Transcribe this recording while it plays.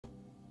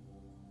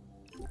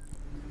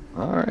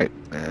Alright,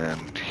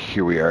 and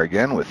here we are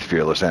again with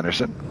Fearless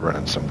Anderson,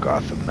 running some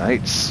Gotham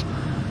Knights,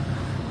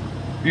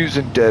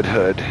 using Dead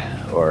Hood,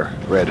 or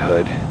Red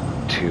Hood,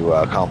 to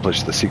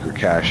accomplish the secret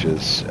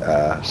caches.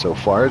 So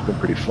far, it's been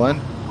pretty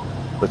fun.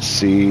 Let's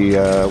see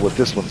what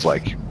this one's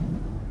like.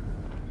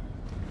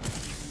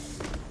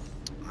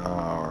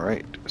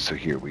 Alright, so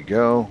here we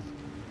go.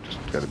 Just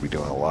got to be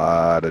doing a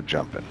lot of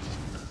jumping.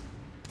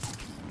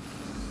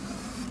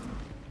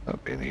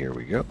 Up in here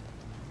we go.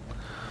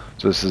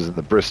 So this is in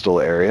the Bristol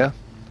area.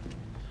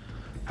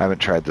 Haven't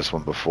tried this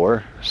one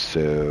before,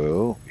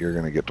 so you're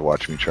going to get to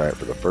watch me try it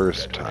for the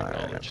first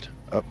time.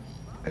 Oh,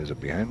 is it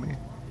behind me?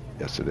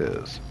 Yes, it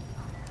is.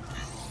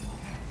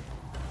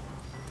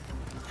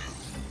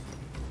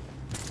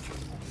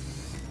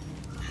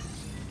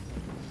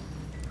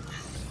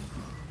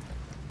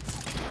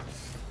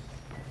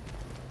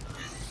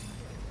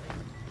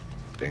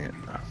 Dang it.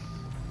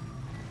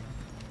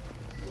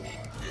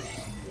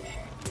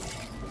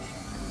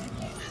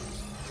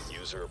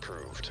 User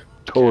approved.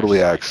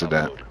 Totally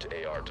accident.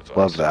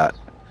 Love that.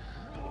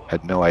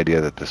 Had no idea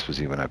that this was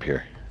even up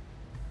here.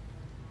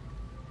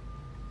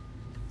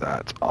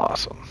 That's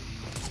awesome.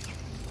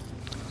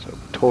 So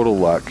total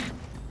luck.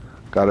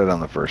 Got it on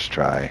the first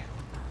try.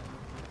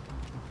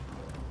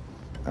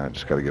 I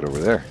just got to get over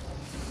there.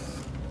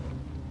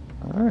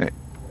 All right.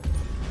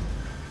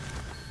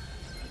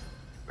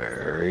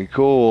 Very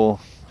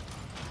cool.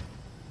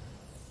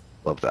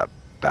 Love that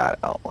bat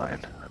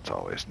outline. That's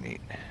always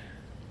neat.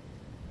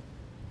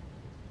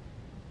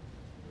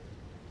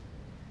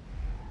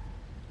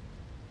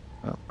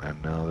 Oh,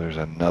 and now there's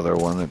another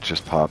one that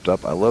just popped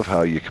up. I love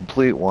how you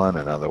complete one,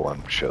 another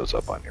one shows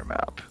up on your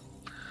map.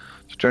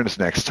 So join us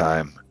next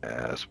time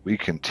as we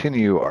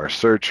continue our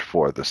search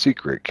for the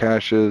secret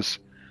caches.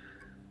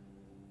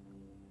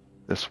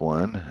 This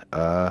one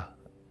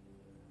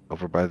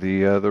over by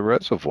the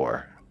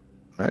reservoir.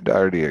 I'd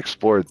already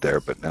explored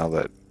there, but now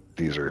that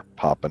these are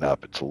popping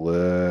up, it's a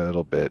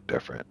little bit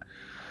different.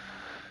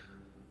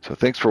 So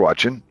thanks for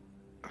watching.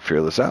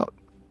 Fearless out.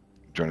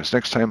 Join us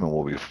next time and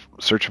we'll be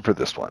searching for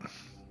this one.